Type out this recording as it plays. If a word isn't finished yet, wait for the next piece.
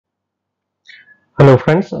Hello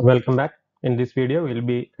friends, welcome back. In this video, we'll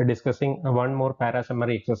be discussing one more para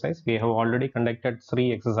summary exercise. We have already conducted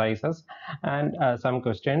three exercises and some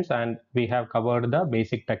questions, and we have covered the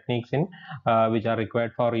basic techniques in which are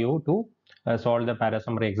required for you to solve the para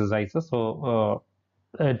summary exercises.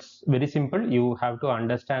 It's very simple. You have to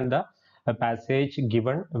understand the passage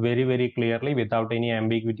given very clearly without any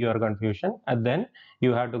ambiguity or confusion, and then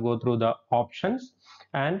you have to go through the options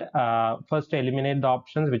and first eliminate the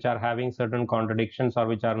options which are having certain contradictions or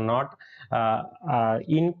which are not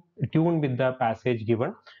in tune with the passage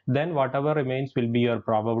given. Then whatever remains will be your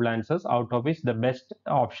probable answers, out of which the best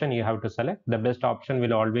option you have to select. The best option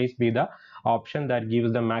will always be the option that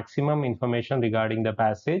gives the maximum information regarding the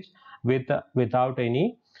passage without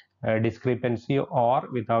any discrepancy or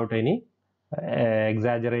without any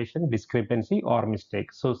exaggeration, discrepancy or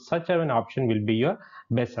mistake. So such an option will be your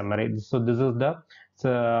best summary. So this is the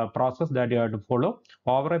process that you have to follow.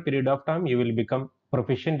 Over a period of time you will become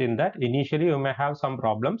proficient in that. Initially you may have some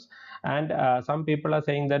problems, and some people are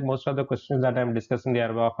saying that most of the questions that I'm discussing, they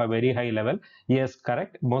are of a very high level. Yes,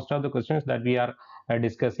 correct. Most of the questions that we are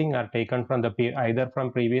discussing are taken from the either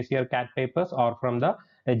from previous year CAT papers or from the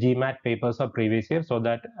GMAT papers of previous year, so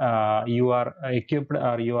that you are equipped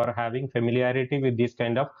or you are having familiarity with these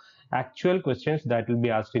kind of actual questions that will be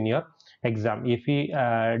asked in your exam. If we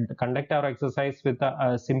conduct our exercise with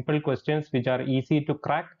simple questions which are easy to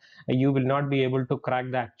crack, you will not be able to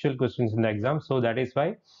crack the actual questions in the exam. So that is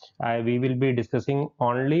why we will be discussing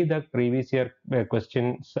only the previous year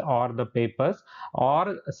questions or the papers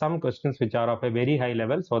or some questions which are of a very high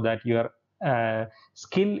level, so that your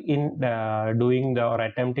skill in doing the or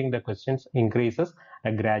attempting the questions increases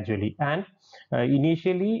gradually. And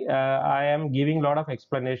initially I am giving a lot of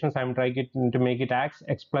explanations. I'm trying to make it as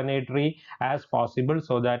explanatory as possible,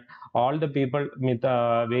 so that all the people with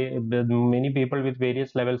many people with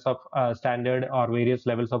various levels of standard or various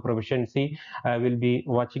levels of proficiency will be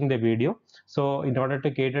watching the video. So in order to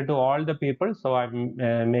cater to all the people, so I'm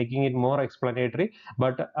making it more explanatory.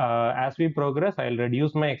 But as we progress, I'll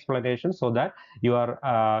reduce my explanation so that you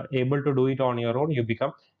are able to do it on your own. You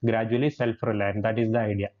become gradually self-reliant. That is the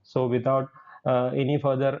idea. So without any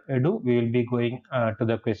further ado, we will be going to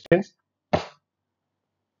the questions.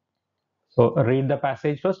 So read the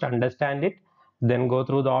passage first, understand it, then go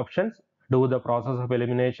through the options, do the process of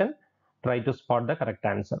elimination, try to spot the correct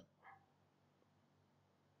answer.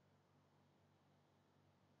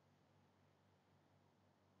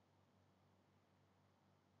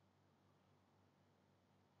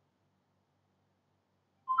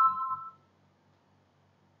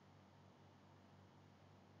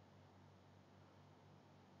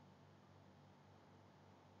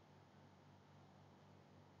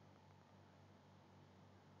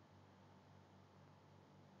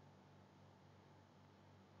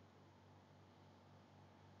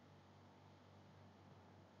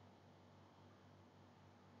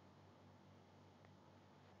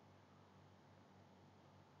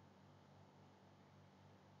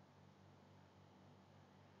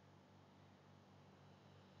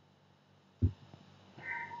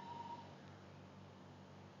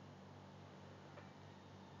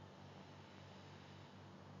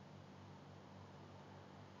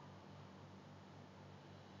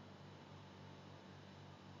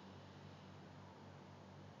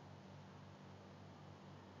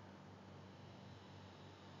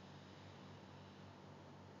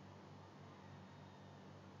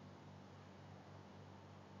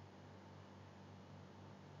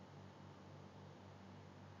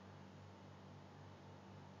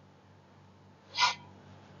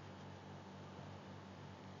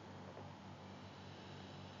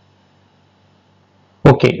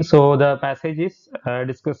 Okay, so the passage is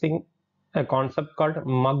discussing a concept called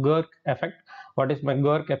McGurk effect. What is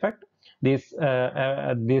McGurk effect? This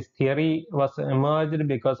theory was emerged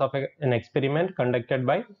because of an experiment conducted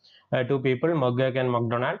by two people, McGurk and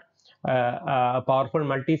MacDonald. A powerful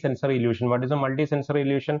multi-sensory illusion. What is a multi-sensory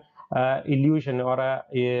illusion? Illusion or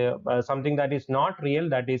something that is not real,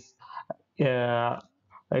 that is uh,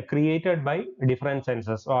 created by different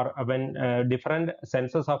senses, or when different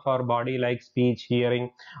senses of our body like speech, hearing,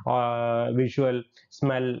 visual,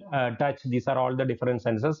 smell, touch, these are all the different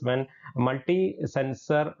senses. When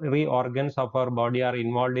multi-sensory organs of our body are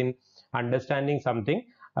involved in understanding something,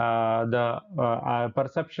 the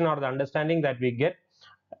perception or the understanding that we get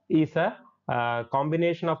is a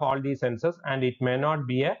combination of all these senses, and it may not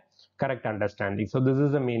be a correct understanding. So this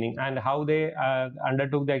is the meaning. And how they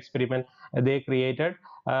undertook the experiment, they created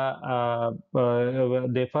they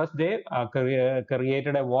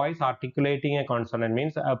created a voice articulating a consonant.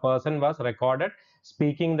 Means a person was recorded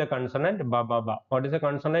speaking the consonant ba ba ba. What is a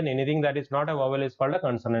consonant? Anything that is not a vowel is called a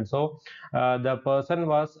consonant. So the person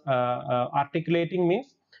was articulating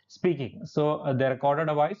means speaking. So they recorded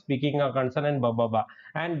a voice speaking a consonant ba ba ba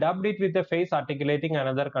and dubbed it with the face articulating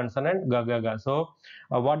another consonant ga ga ga. So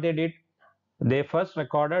what they did, they first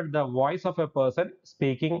recorded the voice of a person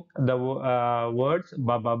speaking the words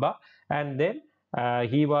ba ba ba, and then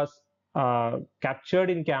he was captured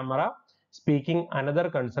in camera speaking another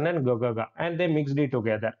consonant ga ga ga, and they mixed it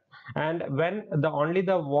together. And when the only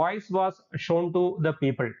the voice was shown to the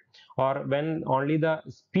people, or when only the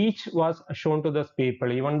speech was shown to the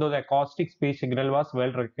people, even though the acoustic speech signal was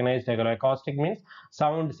well recognized. Acoustic means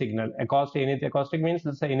sound signal. Acoustic means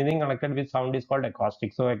anything connected with sound is called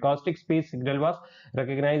acoustic. So acoustic speech signal was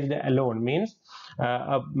recognized alone, means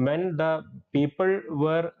when the people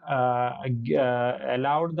were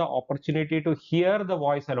allowed the opportunity to hear the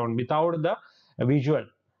voice alone without the visual,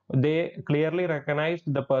 they clearly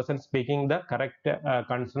recognized the person speaking the correct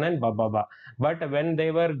consonant ba ba ba. But when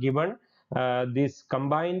they were given this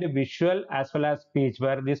combined visual as well as speech,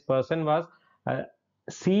 where this person was uh,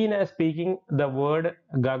 seen as speaking the word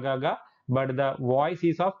ga ga ga, but the voice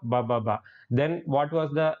is of ba ba ba, then what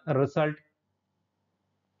was the result?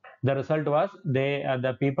 The result was they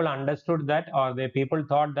the people understood that, or the people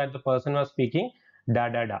thought that the person was speaking da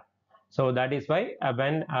da da. So that is why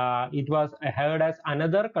when it was heard as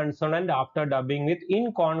another consonant after dubbing with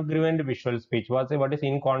incongruent visual speech. What is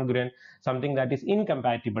incongruent? Something that is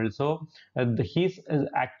incompatible. So his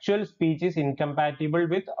actual speech is incompatible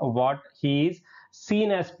with what he is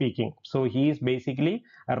seen as speaking. So he is basically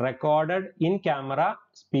recorded in camera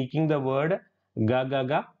speaking the word ga ga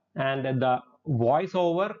ga, and the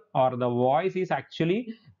voiceover or the voice is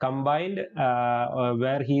actually combined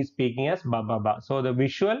where he is speaking as ba ba ba. So the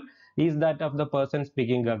visual is that of the person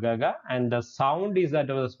speaking ga ga ga, and the sound is that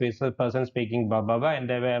of the person speaking ba ba ba, and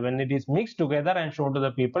when it is mixed together and shown to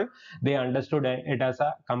the people, they understood it as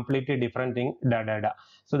a completely different thing da da da.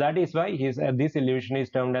 So that is why this illusion is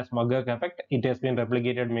termed as Mugger effect. It has been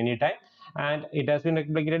replicated many times, and it has been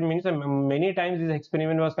replicated means many times this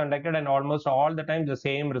experiment was conducted, and almost all the time the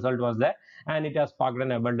same result was there, and it has sparked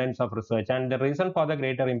an abundance of research. And the reason for the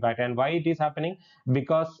greater impact and why it is happening,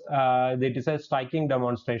 because it is a striking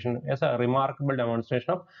demonstration, it's a remarkable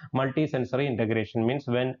demonstration of multi-sensory integration. Means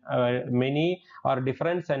when many or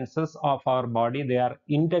different senses of our body, they are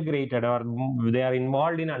integrated, or they are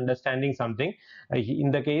involved in understanding something.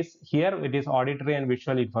 In the case here, it is auditory and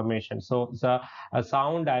visual information. So the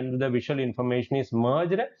sound and the visual information is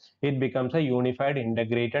merged, it becomes a unified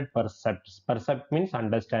integrated percept means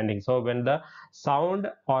understanding. So when the sound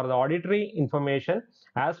or the auditory information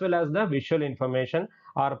as well as the visual information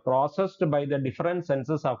are processed by the different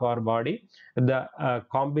senses of our body, the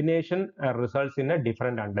combination results in a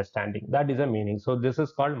different understanding. That is a meaning. So this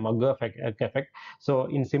is called Mugger effect. So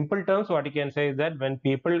in simple terms, what you can say is that when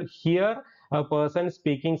people hear a person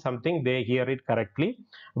speaking something, they hear it correctly,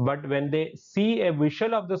 but when they see a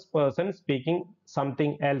visual of this person speaking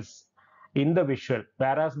something else in the visual,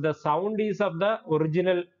 whereas the sound is of the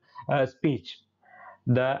original speech,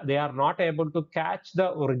 they are not able to catch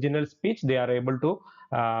the original speech. They are able to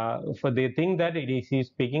for they think that it is he is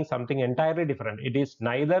speaking something entirely different. It is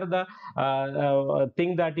neither the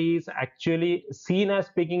thing that he is actually seen as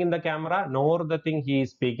speaking in the camera, nor the thing he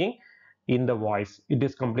is speaking in the voice. It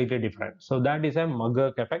is completely different. So that is a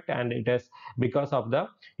Mugger effect, and it is because of the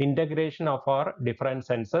integration of our different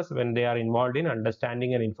senses when they are involved in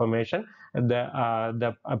understanding an information.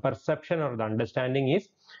 The perception or the understanding is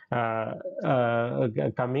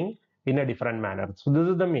coming in a different manner. So this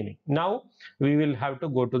is the meaning. Now we will have to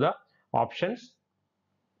go to the options.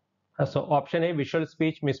 So option A, visual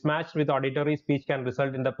speech mismatched with auditory speech can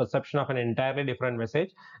result in the perception of an entirely different message.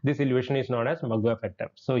 This illusion is known as Mugger effect.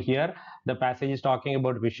 So here the passage is talking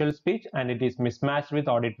about visual speech and it is mismatched with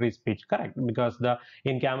auditory speech. Correct, because the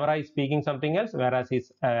in camera is speaking something else, whereas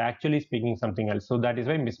he's actually speaking something else. So that is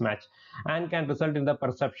why mismatch, and can result in the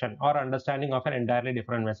perception or understanding of an entirely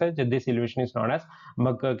different message. This illusion is known as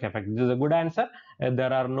Mugger effect. This is a good answer.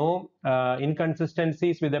 There are no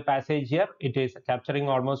inconsistencies with the passage here. It is capturing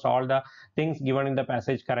almost all the things given in the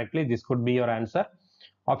passage correctly. This could be your answer.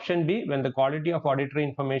 Option B, when the quality of auditory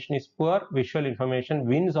information is poor, visual information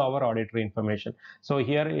wins over auditory information. So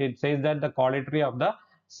here it says that the quality of the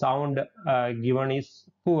sound given is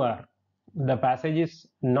poor. The passage is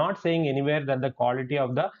not saying anywhere that the quality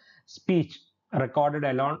of the speech recorded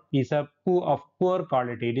alone is of poor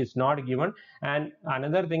quality. It is not given. And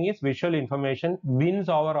another thing is visual information wins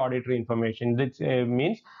over auditory information. This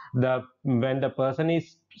means when the person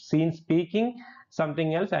is seen speaking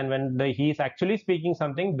something else, and when he is actually speaking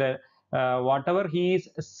something, whatever he is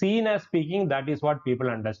seen as speaking, that is what people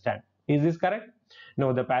understand. Is this correct?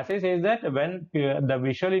 No, the passage says that when the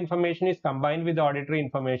visual information is combined with the auditory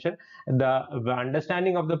information, the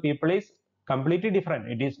understanding of the people is completely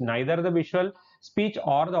different. It is neither the visual speech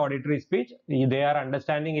or the auditory speech. They are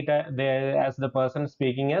understanding it as the person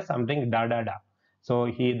speaking as something da da da.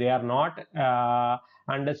 So they are not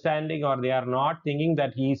understanding, or they are not thinking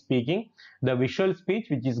that he is speaking the visual speech,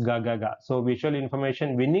 which is ga ga ga. So visual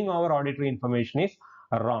information winning over auditory information is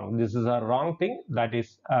wrong. This is a wrong thing that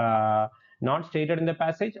is not stated in the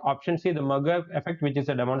passage. Option C, the Mugger effect, which is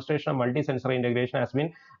a demonstration of multisensory integration, has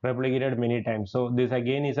been replicated many times. So this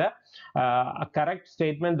again is a correct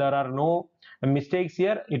statement. There are no mistakes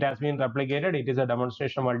here. It has been replicated. It is a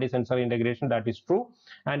demonstration of multisensory integration. That is true,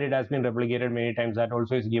 and it has been replicated many times. That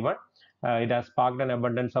also is given. It has sparked an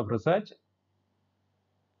abundance of research,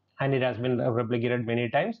 and it has been replicated many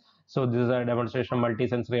times. So this is a demonstration of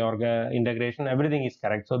multisensory integration. Everything is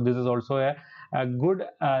correct. So this is also a good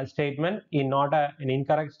statement, not an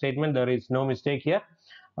incorrect statement. There is no mistake here.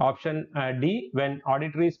 Option D, when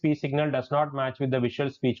auditory speech signal does not match with the visual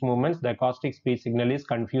speech movements, the acoustic speech signal is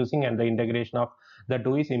confusing and the integration of the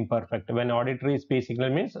two is imperfect. When auditory speech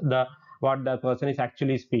signal means what the person is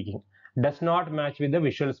actually speaking does not match with the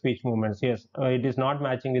visual speech movements. Yes, it is not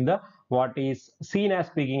matching with the what is seen as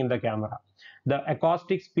speaking in the camera. The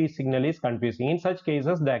acoustic speech signal is confusing. In such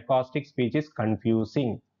cases, the acoustic speech is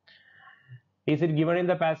confusing. Is it given in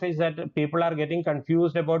the passage that people are getting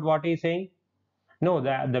confused about what he is saying? No,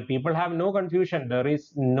 the people have no confusion. There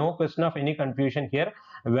is no question of any confusion here.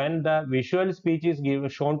 When the visual speech is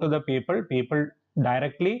shown to the people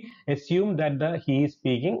directly assume that he is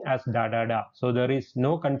speaking as da da da. So there is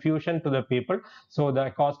no confusion to the people. So the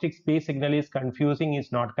acoustic speech signal is confusing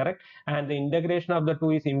is not correct, and the integration of the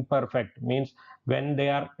two is imperfect. Means when they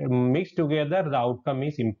are mixed together, the outcome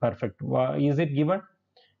is imperfect. Is it given?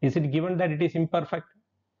 Is it given that it is imperfect?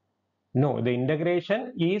 No, the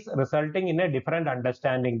integration is resulting in a different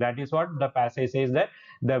understanding. That is what the passage says, that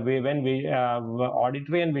the way when we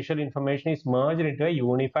auditory and visual information is merged into a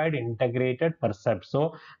unified integrated percept.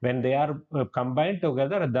 So when they are combined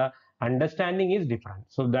together, the understanding is different.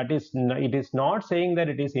 So that is it is not saying that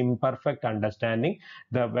it is imperfect understanding.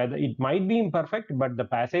 The whether it might be imperfect, but the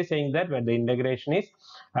passage saying that when the integration is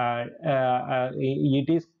it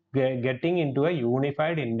is getting into a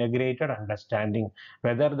unified integrated understanding.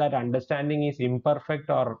 Whether that understanding is imperfect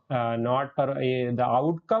or not, the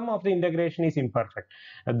outcome of the integration is imperfect.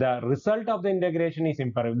 The result of the integration is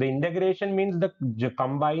imperfect. The integration means the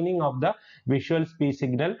combining of the visual speech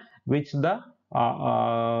signal which the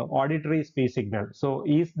auditory speech signal. So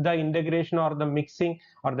is the integration or the mixing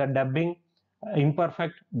or the dubbing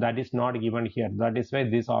imperfect? That is not given here. That is why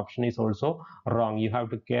this option is also wrong. You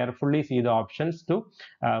have to carefully see the options to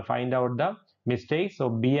find out the mistakes. So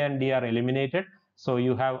B and D are eliminated. So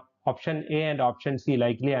you have option A and option C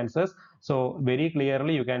likely answers. So very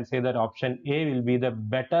clearly you can say that option A will be the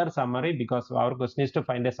better summary, because our question is to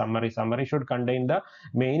find a summary. Summary should contain the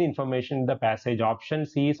main information in the passage. Option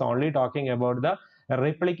C is only talking about the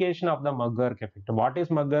replication of the McGurk effect. What is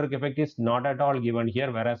McGurk effect is not at all given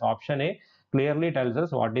here, whereas option A clearly tells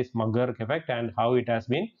us what is McGurk effect and how it has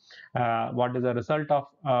been, what is the result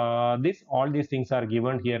of this. All these things are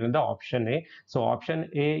given here in the option A. So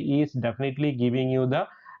option A is definitely giving you the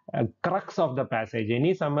crux of the passage.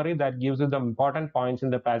 Any summary that gives you the important points in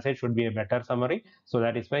the passage should be a better summary. So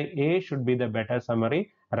that is why A should be the better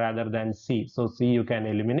summary rather than C. So C you can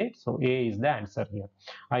eliminate. So A is the answer here.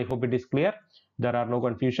 I hope it is clear. There are no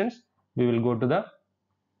confusions. We will go to the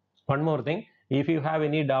one more thing. If you have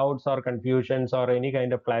any doubts or confusions or any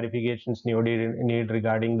kind of clarifications need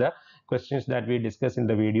regarding the questions that we discuss in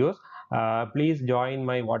the videos, please join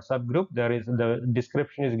my WhatsApp group. There is the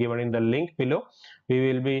description is given in the link below.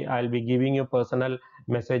 I'll be giving you personal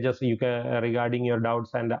messages you can regarding your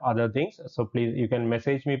doubts and other things. So please, you can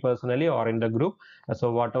message me personally or in the group.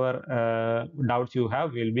 So whatever doubts you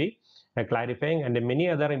have, will be clarifying, and many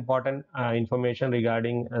other important information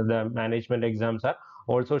regarding the management exams are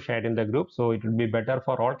also shared in the group. So it will be better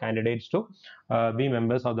for all candidates to be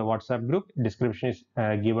members of the WhatsApp group. Description is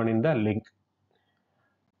given in the link.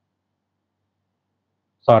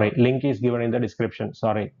 Sorry, link is given in the description.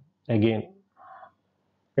 Sorry, again,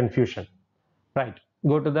 confusion. Right,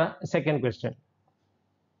 go to the second question.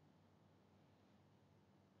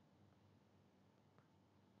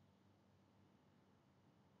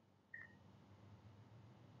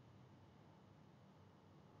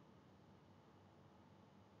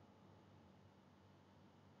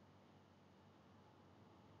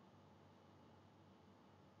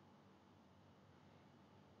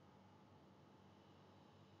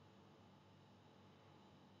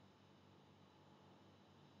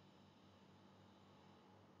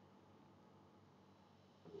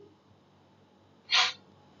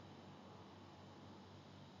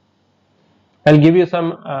 I'll give you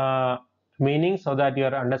some meaning so that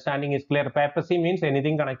your understanding is clear. Papacy means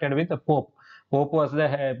anything connected with the Pope. Pope is the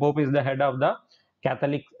head of the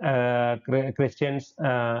Catholic Christians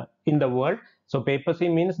in the world. So papacy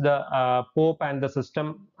means the Pope and the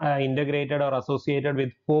system integrated or associated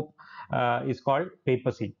with Pope is called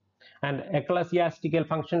papacy. And ecclesiastical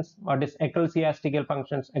functions. What is ecclesiastical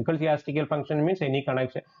functions? Ecclesiastical function means any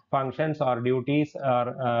connection functions or duties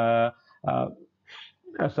or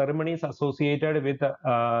ceremonies associated with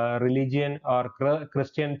religion or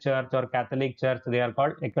Christian church or Catholic church, they are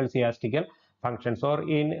called ecclesiastical functions, or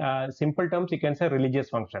in simple terms, you can say religious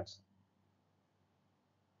functions.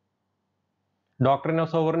 Doctrine of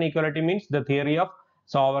sovereign equality means the theory of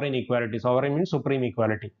sovereign equality. Sovereign means supreme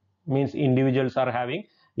equality, means individuals are having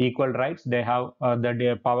equal rights. They have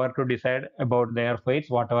the power to decide about their fates,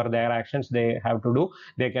 whatever their actions they have to do,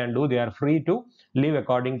 they can do. They are free to live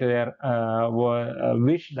according to their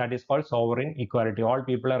wish. That is called sovereign equality. All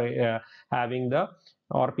people are having the,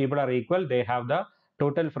 or people are equal. They have the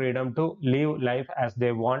total freedom to live life as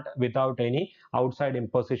they want without any outside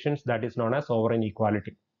impositions. That is known as sovereign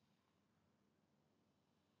equality.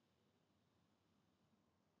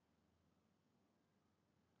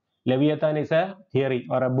 Leviathan is a theory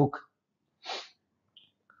or a book.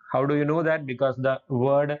 How do you know that? Because the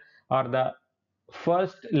word or the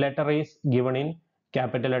first letter is given in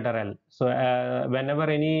capital letter L. So whenever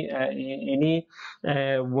any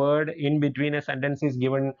word in between a sentence is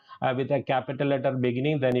given with a capital letter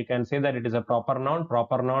beginning, then you can say that it is a proper noun.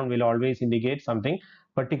 Proper noun will always indicate something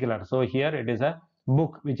particular. So here it is a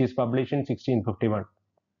book which is published in 1651.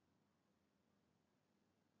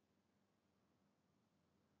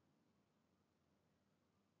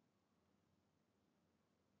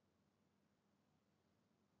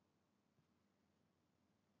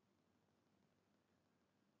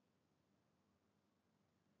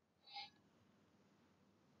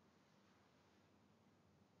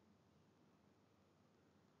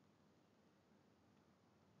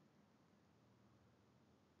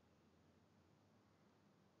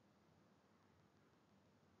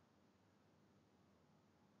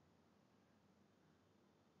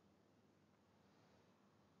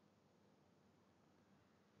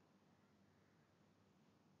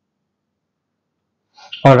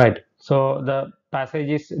 All right. So the passage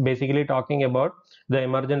is basically talking about the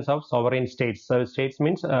emergence of sovereign states. So states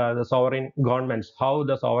means the sovereign governments, how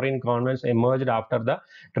the sovereign governments emerged after the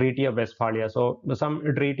Treaty of Westphalia. So some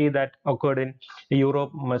treaty that occurred in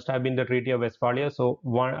Europe must have been the Treaty of Westphalia. So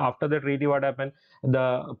one after the treaty, what happened?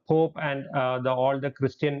 The Pope and the all the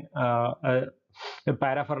Christian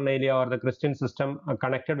paraphernalia or the Christian system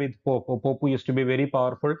connected with Pope. Pope used to be very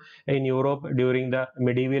powerful in Europe during the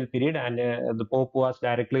medieval period, and the Pope was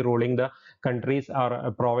directly ruling the countries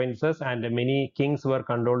or provinces, and many kings were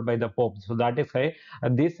controlled by the Pope. So that is why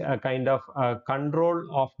this kind of control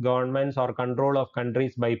of governments or control of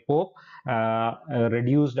countries by Pope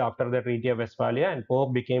reduced after the Treaty of Westphalia, and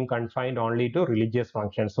Pope became confined only to religious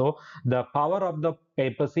functions. So the power of the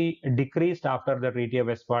papacy decreased after the Treaty of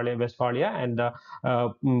Westphalia, and the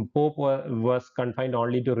Pope was confined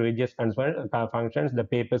only to religious functions. The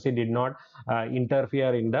papacy did not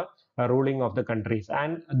interfere in the ruling of the countries,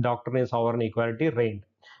 and doctrine of sovereign equality reigned.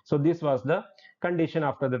 So this was the condition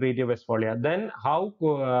after the Treaty of Westphalia. Then how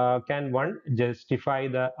can one justify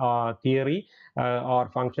the theory or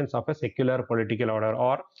functions of a secular political order,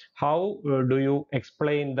 or how do you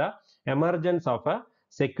explain the emergence of a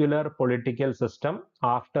secular political system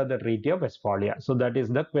after the Treaty of Westphalia? So that is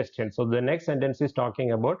the question. So the next sentence is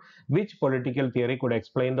talking about which political theory could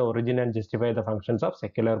explain the origin and justify the functions of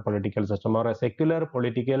secular political system, or a secular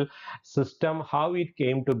political system, how it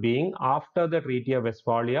came to being after the Treaty of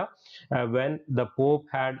Westphalia, when the Pope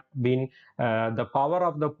had been the power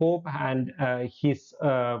of the Pope and his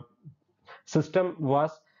system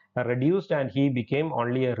was reduced, and he became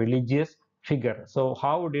only a religious figure. So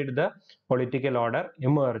how did the political order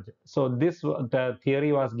emerge? So this the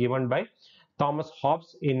theory was given by Thomas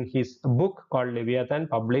Hobbes in his book called Leviathan,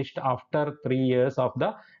 published after 3 years of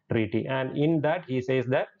the treaty. And in that he says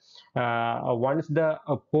that once the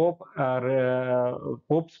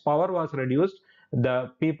Pope's power was reduced, the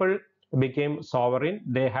people became sovereign.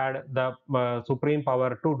 They had the supreme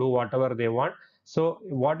power to do whatever they want. So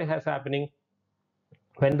what is happening?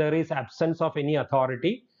 When there is absence of any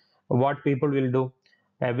authority, what people will do?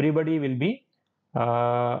 Everybody will be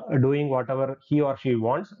doing whatever he or she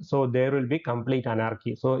wants. So there will be complete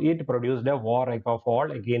anarchy. So it produced a war of all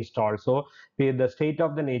against all. So the state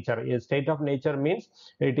of the nature is, state of nature means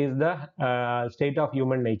it is the state of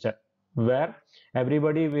human nature, where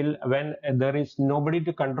everybody will, when there is nobody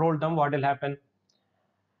to control them, what will happen?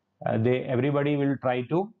 they everybody will try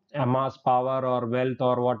to amass power or wealth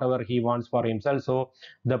or whatever he wants for himself. So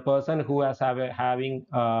the person who has having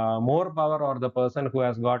more power, or the person who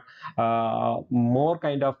has got more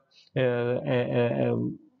kind of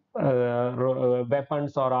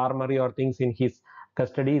weapons or armory or things in his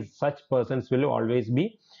custody, such persons will always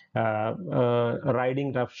be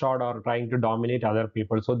riding roughshod or trying to dominate other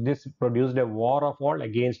people. So this produced a war of all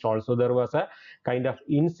against all. So there was a kind of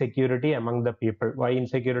insecurity among the people. Why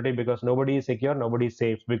insecurity? Because nobody is secure, nobody is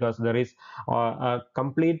safe, because there is a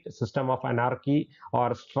complete system of anarchy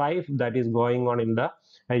or strife that is going on in the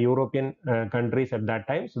European countries at that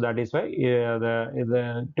time. So that is why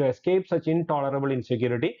to escape such intolerable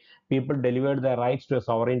insecurity, people delivered their rights to a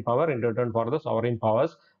sovereign power in return for the sovereign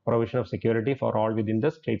powers provision of security for all within the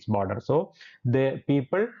state's border. So the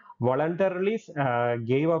people voluntarily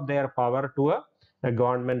gave up their power to a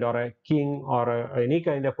government or a king or any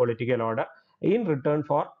kind of political order in return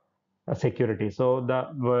for security. So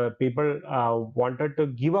the people wanted to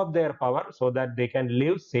give up their power so that they can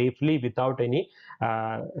live safely without any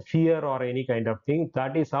fear or any kind of thing.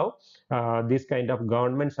 That is how this kind of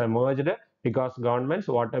governments emerged, because governments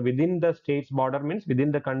what within the state's border, means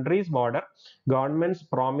within the country's border, governments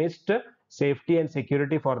promised safety and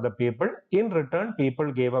security for the people. In return,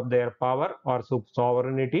 people gave up their power or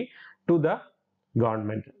sovereignty to the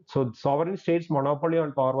government. So sovereign states' monopoly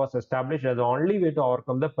on power was established as the only way to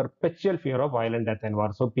overcome the perpetual fear of violent death and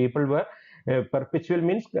war. So people were perpetual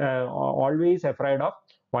means always afraid of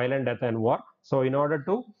violent death and war. So in order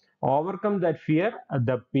to overcome that fear,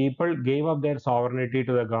 the people gave up their sovereignty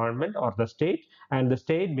to the government or the state, and the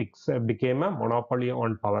state became a monopoly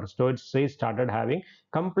on power. So it started having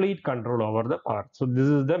complete control over the power. So this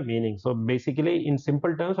is the meaning. So basically, in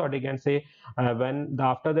simple terms, what you can say,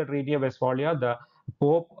 after the Treaty of Westphalia, the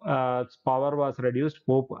Pope power was reduced.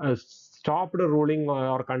 Pope stopped ruling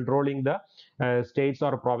or controlling the states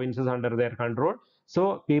or provinces under their control.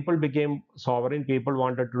 So people became sovereign. People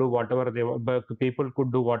wanted to do whatever they people could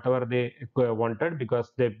do whatever they wanted,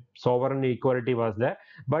 because the sovereign equality was there.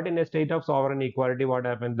 But in a state of sovereign equality, what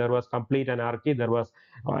happened? There was complete anarchy. There was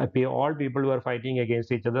all people were fighting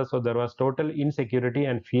against each other. So there was total insecurity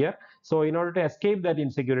and fear. So in order to escape that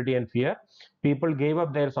insecurity and fear, people gave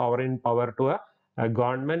up their sovereign power to a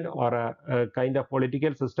government or a kind of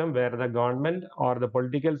political system, where the government or the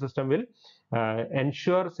political system will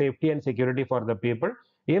ensure safety and security for the people.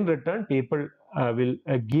 In return, people will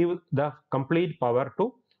give the complete power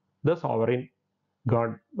to the sovereign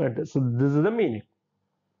government. So this is the meaning.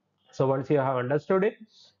 So once you have understood it,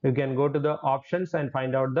 you can go to the options and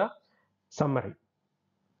find out the summary.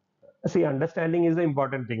 See, understanding is the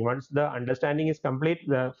important thing. Once the understanding is complete,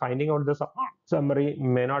 the finding out the summary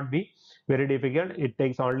may not be very difficult. It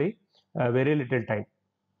takes only very little time.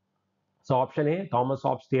 So option A, Thomas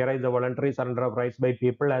Hobbes theorized the voluntary surrender of rights by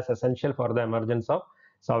people as essential for the emergence of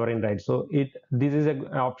sovereign rights. So this is an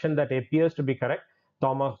option that appears to be correct.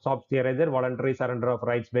 Thomas Hobbes theorized the voluntary surrender of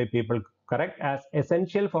rights by people, correct, as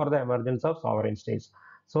essential for the emergence of sovereign states.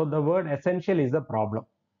 So the word essential is the problem.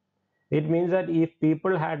 It means that if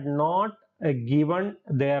people had not given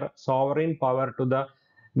their sovereign power to the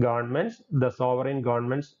governments, the sovereign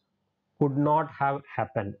governments could not have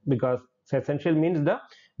happened, because essential means the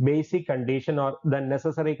basic condition or the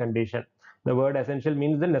necessary condition. The word essential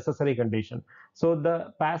means the necessary condition. So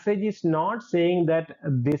the passage is not saying that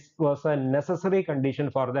this was a necessary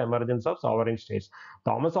condition for the emergence of sovereign states.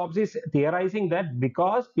 Thomas Hobbes is theorizing that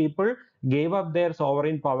because people gave up their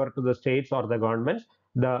sovereign power to the states or the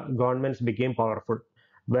governments became powerful.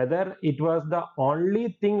 Whether it was the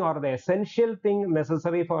only thing or the essential thing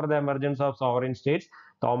necessary for the emergence of sovereign states,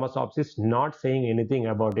 Thomas Hobbes is not saying anything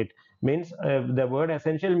about it. Means the word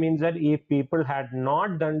essential means that if people had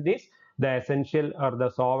not done this, the essential or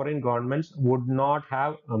the sovereign governments would not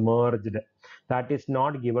have emerged. That is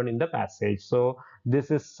not given in the passage. So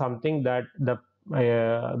this is something that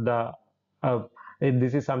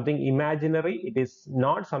this is something imaginary. It is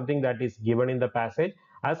not something that is given in the passage.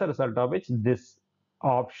 As a result of which, this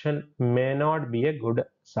option may not be a good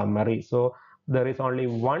summary. So there is only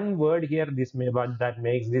one word here, that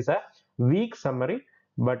makes this a weak summary,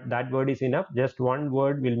 but that word is enough. Just one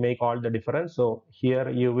word will make all the difference. So here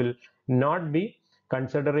you will not be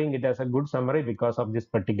considering it as a good summary because of this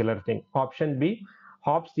particular thing. Option B,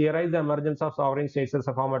 Hobbes theorized the emergence of sovereign states as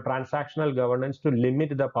a form of transactional governance to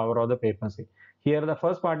limit the power of the papacy. Here the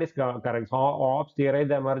first part is correct. Hobbes theorized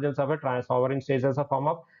the emergence of a sovereign states as a form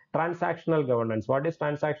of transactional governance. What is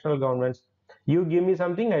transactional governance? You give me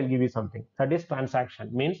something, I'll give you something. That is transaction,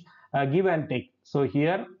 means give and take. So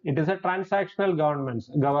here it is a transactional governance.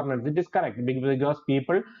 It is correct because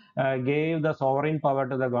people gave the sovereign power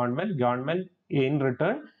to the government. Government in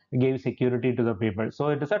return gave security to the people. So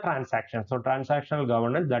it is a transaction. So transactional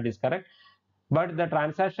governance, that is correct. But the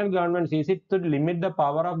transactional governance, is it to limit the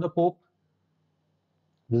power of the Pope?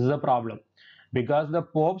 This is a problem because the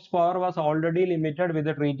Pope's power was already limited with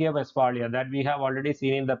the Treaty of Westphalia, that we have already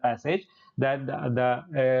seen in the passage, that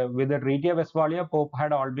with the Treaty of Westphalia, Pope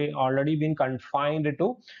had already been confined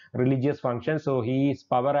to religious functions, so his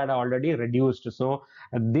power had already reduced. So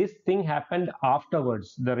this thing happened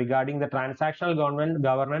afterwards. Regarding the transactional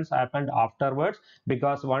governance happened afterwards,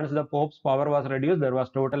 because once the Pope's power was reduced, there was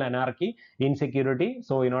total anarchy, insecurity.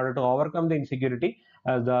 So in order to overcome the insecurity,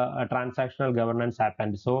 the transactional governance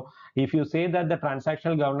happened. So if you say that the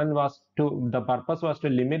transactional governance was the purpose was to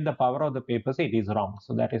limit the power of the papacy, it is wrong.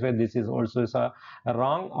 So that is why this is also a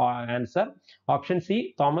wrong answer. Option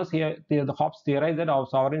C, Thomas here, the Hobbes theorized that our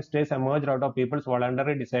sovereign states emerged out of people's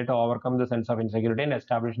voluntary desire to overcome the sense of insecurity and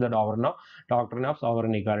establish the doctrine of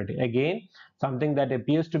sovereign equality. Again, something that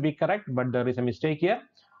appears to be correct, but there is a mistake here.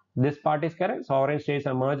 This part is correct. Sovereign states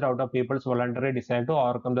emerged out of people's voluntary desire to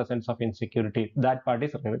overcome the sense of insecurity. That part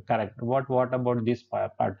is correct. What about this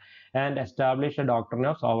part? And establish a doctrine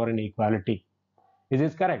of sovereign equality. Is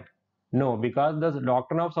this correct? No, because the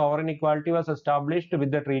doctrine of sovereign equality was established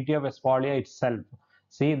with the Treaty of Westphalia itself.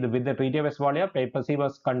 See, with the Treaty of Westphalia, papacy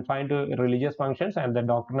was confined to religious functions, and the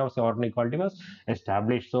doctrine of sovereign equality was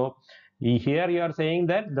established. So here you are saying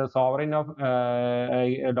that the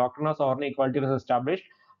doctrine of sovereign equality was established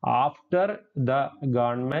after the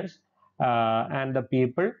governments and the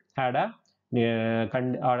people had a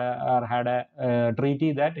or had a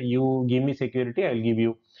treaty that you give me security, I'll give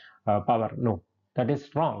you power. No, that is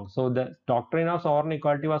wrong. So the doctrine of sovereign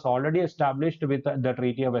equality was already established with the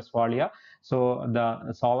Treaty of Westphalia. So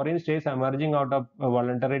the sovereign states emerging out of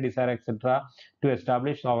voluntary desire, etc., to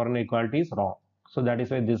establish sovereign equality is wrong. So that is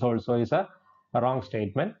why this also is a wrong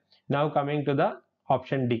statement. Now coming to the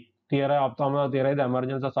option D. Theory the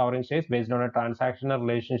emergence of sovereign states based on a transactional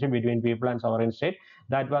relationship between people and sovereign state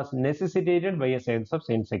that was necessitated by a sense of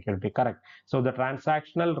insecurity. Correct. So the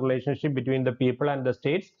transactional relationship between the people and the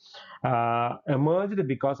states emerged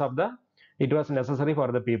because of it was necessary for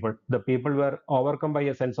the people. The people were overcome by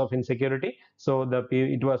a sense of insecurity, so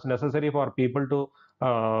it was necessary for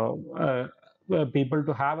uh, uh, people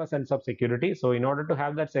to have a sense of security. So in order to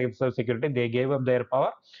have that sense of security, they gave up their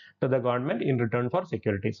power to the government in return for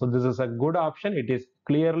security. So this is a good option. It is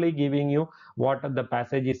clearly giving you what the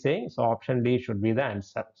passage is saying. So option D should be the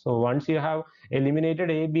answer. So once you have eliminated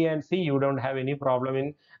A, B, and C, you don't have any problem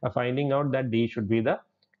in finding out that D should be the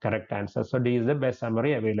correct answer. So D is the best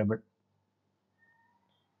summary available.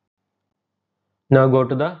 Now go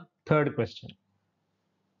to the third question.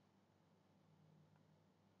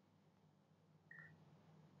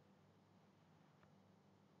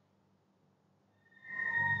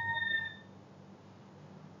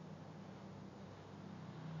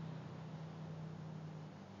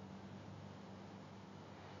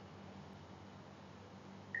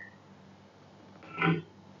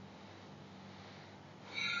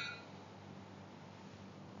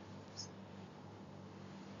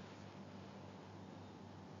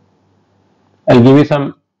 I'll give you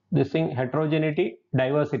some this thing: heterogeneity,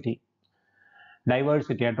 diversity.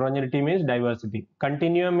 Diversity, heterogeneity means diversity.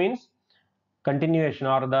 Continuum means continuation,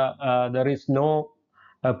 or there is no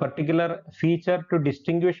particular feature to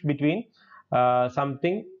distinguish between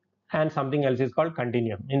something and something else is called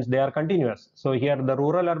continuum, means they are continuous. So here the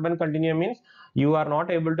rural urban continuum means you are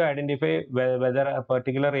not able to identify whether a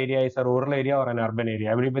particular area is a rural area or an urban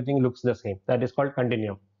area. Everything looks the same. That is called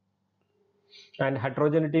continuum. And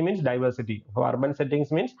heterogeneity means diversity. For urban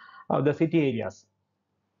settings means the city areas.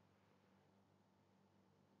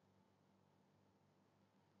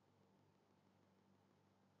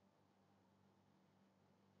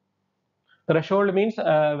 Threshold means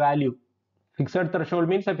value. Fixed threshold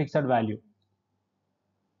means a fixed value.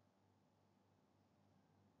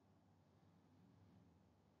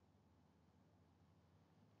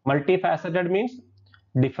 Multifaceted means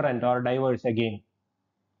different or diverse again.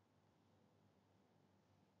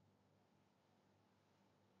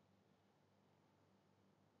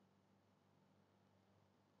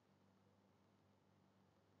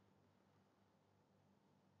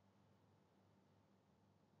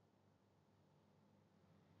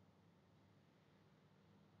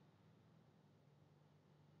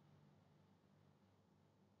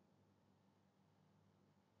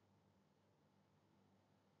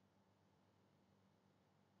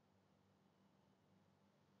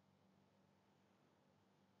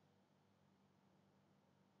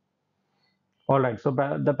 All right. So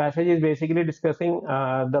the passage is basically discussing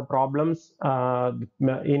the problems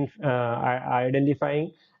in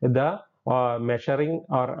identifying the measuring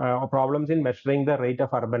or problems in measuring the rate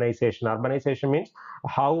of urbanization. Urbanization means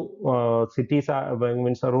how cities are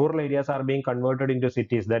means rural areas are being converted into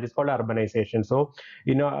cities. That is called urbanization. So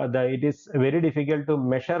it is very difficult to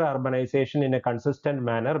measure urbanization in a consistent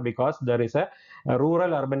manner because there is a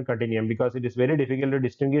rural urban continuum, because it is very difficult to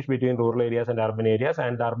distinguish between rural areas and urban areas,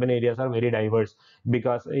 and the urban areas are very diverse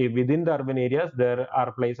because within the urban areas there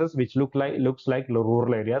are places which looks like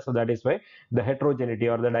rural areas. So that is why the heterogeneity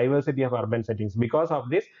or the diversity of urban settings, because of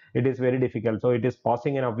this it is very difficult. So it is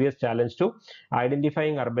posing an obvious challenge to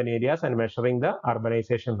identifying urban areas and measuring the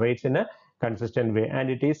urbanization rates in a consistent way. And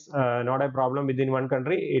it is not a problem within one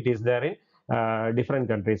country, it is there in different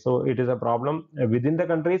countries. So it is a problem within the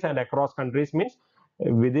countries and across countries, means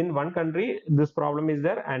within one country this problem is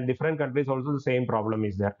there, and different countries also the same problem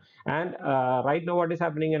is there. And right now what is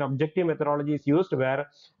happening, an objective methodology is used where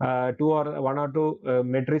one or two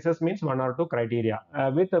matrices, means one or two criteria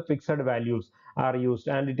with fixed values are used,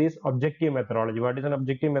 and it is objective methodology. What is an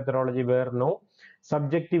objective methodology? Where no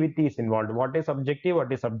subjectivity is involved. What is subjective,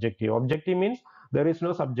 what is subjective? Objective means there is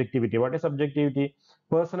no subjectivity. What is subjectivity?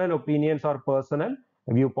 Personal opinions or personal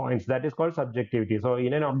viewpoints, that is called subjectivity. So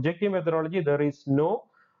in an objective methodology there is no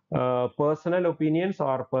personal opinions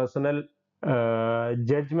or personal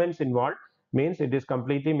judgments involved, means it is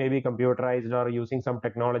completely maybe computerized or using some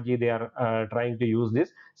technology they are trying to use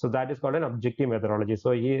this. So that is called an objective methodology.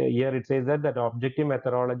 So here it says that objective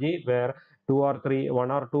methodology where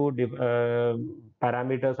one or two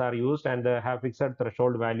parameters are used and have fixed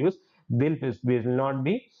threshold values, will not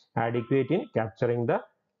be adequate in capturing the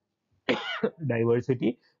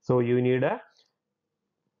diversity. So you need a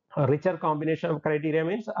richer combination of criteria,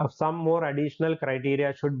 means some more additional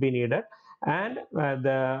criteria should be needed. And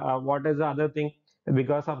the what is the other thing?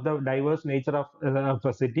 Because of the diverse nature of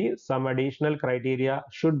a city, some additional criteria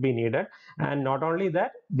should be needed. And not only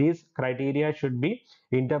that, these criteria should be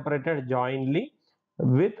interpreted jointly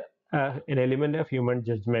with an element of human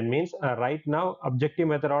judgment. Means right now objective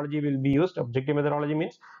methodology will be used. Objective methodology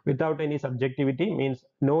means without any subjectivity, means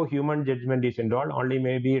no human judgment is involved, only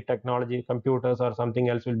maybe technology, computers or something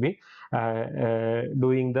else will be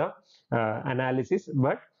doing the analysis.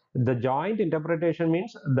 But the joint interpretation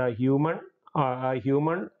means the human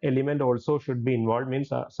element also should be involved,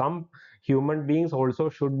 means some human beings also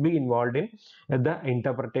should be involved in the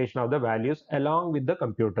interpretation of the values along with the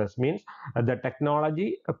computers. Means the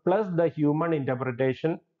technology plus the human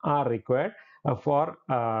interpretation are required for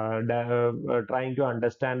trying to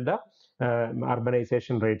understand the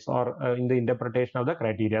urbanization rates or in the interpretation of the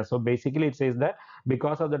criteria. So basically it says that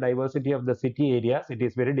because of the diversity of the city areas, it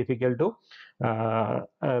is very difficult to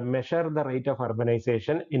measure the rate of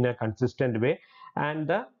urbanization in a consistent way.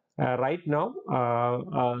 And right now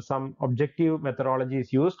some objective methodology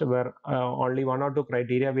is used where only one or two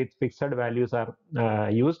criteria with fixed values are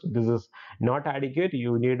used. This is not adequate.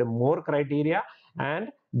 You need more criteria and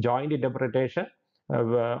joint interpretation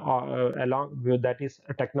along with, that is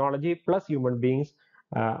technology plus human beings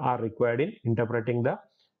are required in interpreting the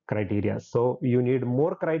criteria. So you need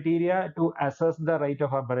more criteria to assess the rate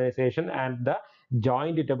of urbanization, and the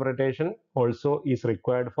joint interpretation also is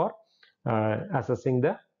required for assessing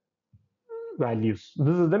the values.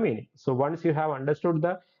 This is the meaning. So once you have understood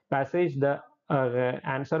the passage, the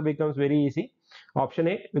answer becomes very easy. Option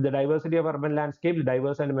A, with the diversity of urban landscape,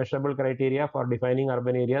 diverse and measurable criteria for defining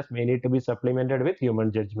urban areas may need to be supplemented with human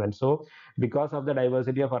judgment. So because of the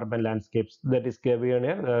diversity of urban landscapes, that is given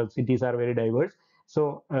here, cities are very diverse.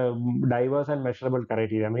 So diverse and measurable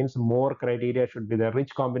criteria means more criteria should be there.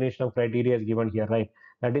 Rich combination of criteria is given here, right?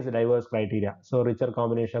 That is diverse criteria. So richer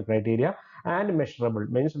combination of criteria. And measurable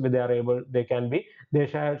means they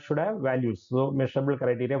should have values. So measurable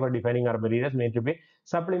criteria for defining urban areas need to be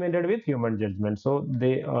supplemented with human judgment. So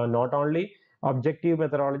they not only objective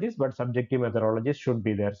methodologies but subjective methodologies should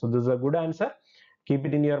be there. So this is a good answer. Keep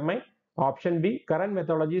it in your mind. Option B, current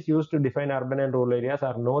methodologies used to define urban and rural areas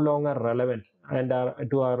are no longer relevant and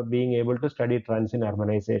are being able to study trends in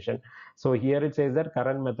urbanization. So here it says that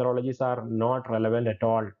current methodologies are not relevant at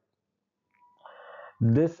all.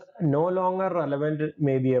 This no longer relevant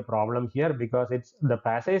may be a problem here, because it's the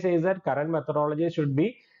passage says that current methodology should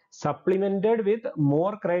be supplemented with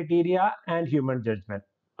more criteria and human judgment.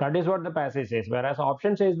 That is what the passage says. Whereas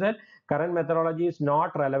option says that current methodology is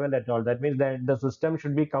not relevant at all. That means that the system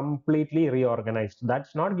should be completely reorganized.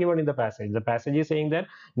 That's not given in the passage. The passage is saying that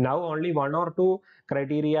now only one or two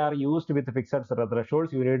criteria are used with fixed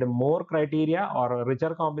thresholds. You need more criteria or a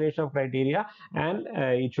richer combination of criteria, and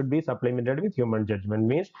it should be supplemented with human judgment.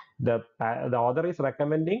 Means the author is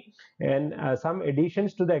recommending and some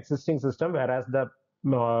additions to the existing system, whereas the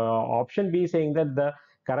option B saying that the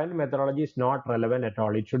current methodology is not relevant at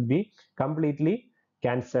all. It should be completely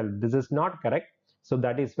cancelled. This is not correct. So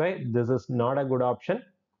that is why this is not a good option.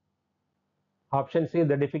 Option C,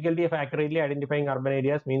 the difficulty of accurately identifying urban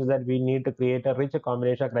areas means that we need to create a rich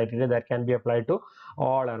combination of criteria that can be applied to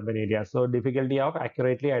all urban areas. So difficulty of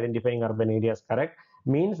accurately identifying urban areas, correct,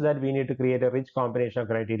 means that we need to create a rich combination of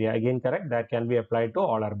criteria, again correct, that can be applied to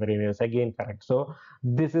all urban areas, again correct. So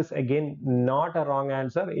this is again not a wrong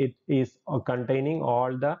answer. It is containing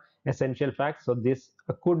all the essential facts. So this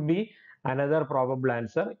could be another probable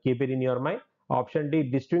answer. Keep it in your mind. Option D,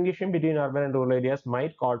 distinguishing between urban and rural areas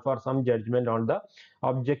might call for some judgment on the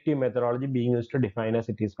objective methodology being used to define a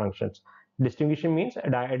city's functions. Distinguishing means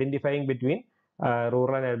identifying between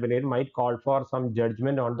rural and urban area might call for some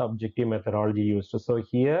judgment on the objective methodology used. So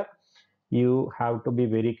here you have to be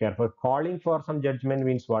very careful. Calling for some judgment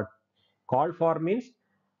means what? Call for means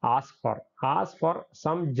ask for. Ask for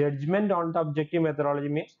some judgment on the objective methodology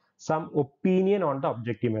means some opinion on the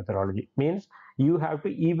objective methodology. Means you have to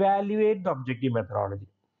evaluate the objective methodology.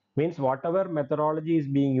 Means whatever methodology is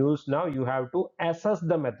being used now, you have to assess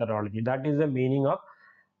the methodology. That is the meaning of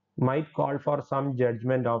might call for some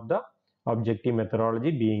judgment of the objective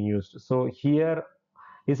methodology being used. So here,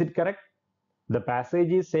 is it correct? The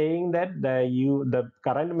passage is saying that the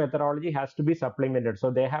current methodology has to be supplemented.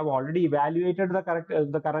 So they have already evaluated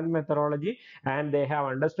the current methodology, and they have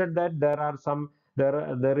understood that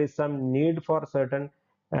there is some need for certain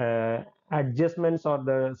uh, adjustments or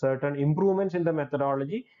the certain improvements in the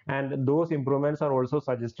methodology, and those improvements are also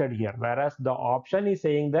suggested here. Whereas the option is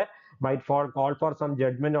saying that might call for some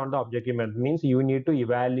judgment on the objective method, means you need to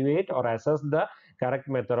evaluate or assess the current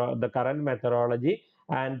methodology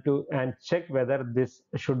and check whether this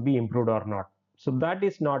should be improved or not. So that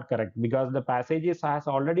is not correct, because the passage has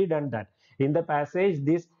already done that. In the passage,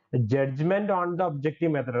 this judgment on the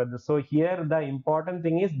objective methodology. So here the important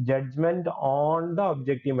thing is judgment on the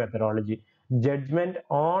objective methodology. Judgment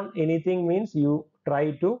on anything means you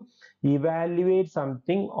try to evaluate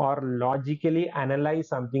something or logically analyze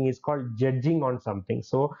something is called judging on something.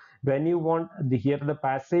 So when you want here, the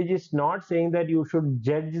passage is not saying that you should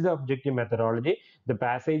judge the objective methodology. The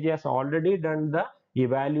passage has already done the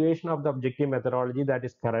evaluation of the objective methodology that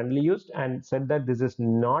is currently used and said that this is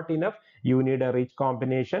not enough. You need a rich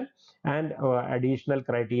combination and additional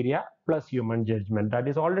criteria plus human judgment. That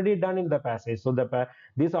is already done in the passage. So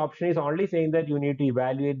this option is only saying that you need to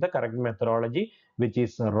evaluate the correct methodology, which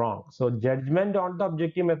is wrong. So judgment on the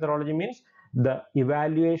objective methodology means the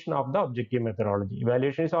evaluation of the objective methodology.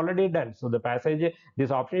 Evaluation is already done. So the passage, this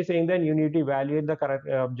option is saying that you need to evaluate the correct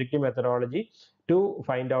objective methodology to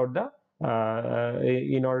find out the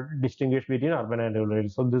in order to distinguish between urban and rural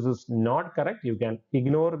areas. So this is not correct. You can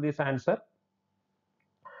ignore this answer.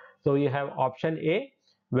 So you have option A,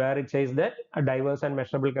 where it says that a diverse and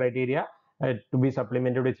measurable criteria to be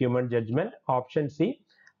supplemented with human judgment. Option C,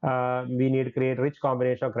 we need to create rich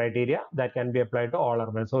combination of criteria that can be applied to all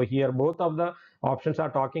urban. So here both of the options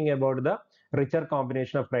are talking about the richer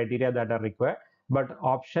combination of criteria that are required. But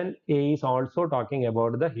option A is also talking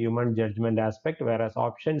about the human judgment aspect, whereas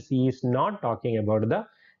option C is not talking about the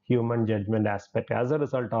human judgment aspect. As a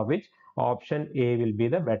result of which, option A will be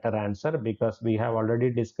the better answer, because we have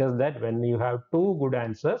already discussed that when you have two good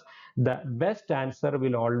answers, the best answer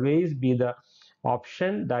will always be the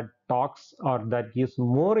option that talks or that gives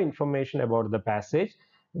more information about the passage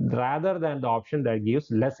rather than the option that gives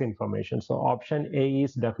less information. So option A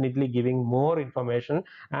is definitely giving more information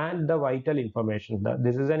and the vital information.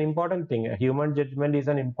 This is an important thing. A human judgment is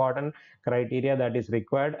an important criteria that is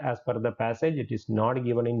required as per the passage. It is not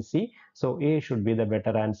given in C. So A should be the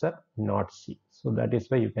better answer, not C. So that is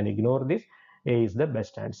why you can ignore this. A is the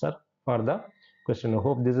best answer for the question. I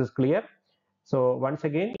hope this is clear. So once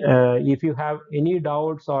again, if you have any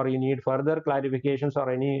doubts or you need further clarifications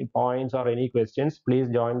or any points or any questions, please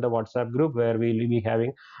join the WhatsApp group, where we will be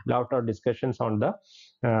having a lot of discussions on the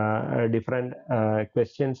different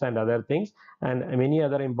questions and other things, and many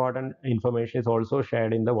other important information is also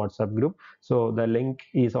shared in the WhatsApp group. So the link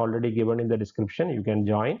is already given in the description. You can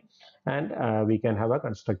join, and we can have a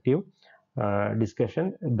constructive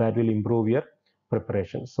discussion that will improve your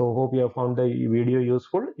preparation. So hope you have found the video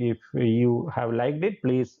useful. If you have liked it,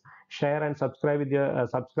 please share and subscribe with your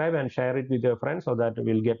subscribe and share it with your friends so that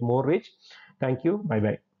we'll get more reach. Thank you. Bye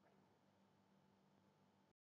bye.